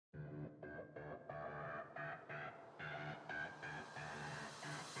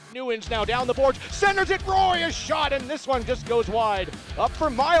Newens now down the boards, centers it, Roy, a shot, and this one just goes wide. Up for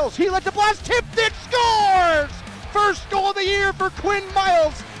Miles, he lets the blast, tipped it, scores! First goal of the year for Quinn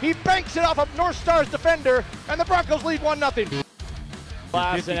Miles. He banks it off of North Stars defender, and the Broncos lead 1-0.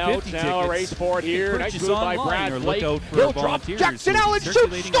 Blasting out now, a race for it here. Nice move by Brad Blake. He'll drop, Jackson Allen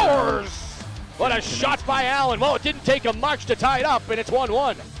shoots, scores! What a shot by Allen. Well, it didn't take him much to tie it up, and it's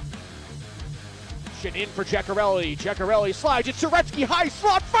 1-1. In for Ceccarelli. Ceccarelli slides it. Suretsky high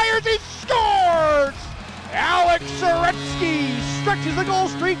slot fires. He scores! Alex Suretsky stretches the goal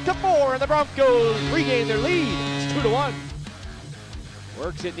streak to 4, and the Broncos regain their lead. It's 2-1.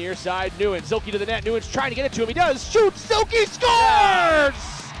 Works it near side. Newens. Silky to the net. Newens trying to get it to him. He does. Shoots. Silky scores!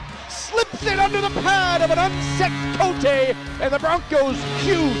 Slips it under the pad of an unset Cote, and the Broncos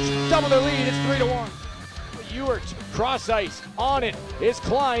huge double their lead. It's 3-1. Ewert, cross ice, on it is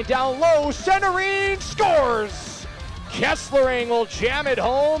Klein, down low, centering, scores! Kesslering will jam it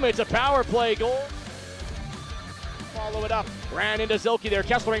home, it's a power play goal. Follow it up, ran into Zilke there,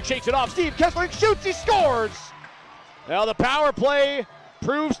 Kesslering shakes it off, Steve Kesslering shoots, he scores! Well, the power play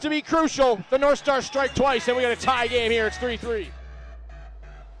proves to be crucial. The North Stars strike twice, and we got a tie game here, it's 3-3.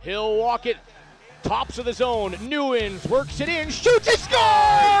 He'll walk it, tops of the zone, Newens works it in, shoots, he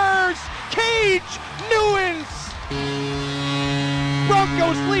scores! Cage, Newens!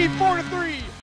 Broncos lead 4-3.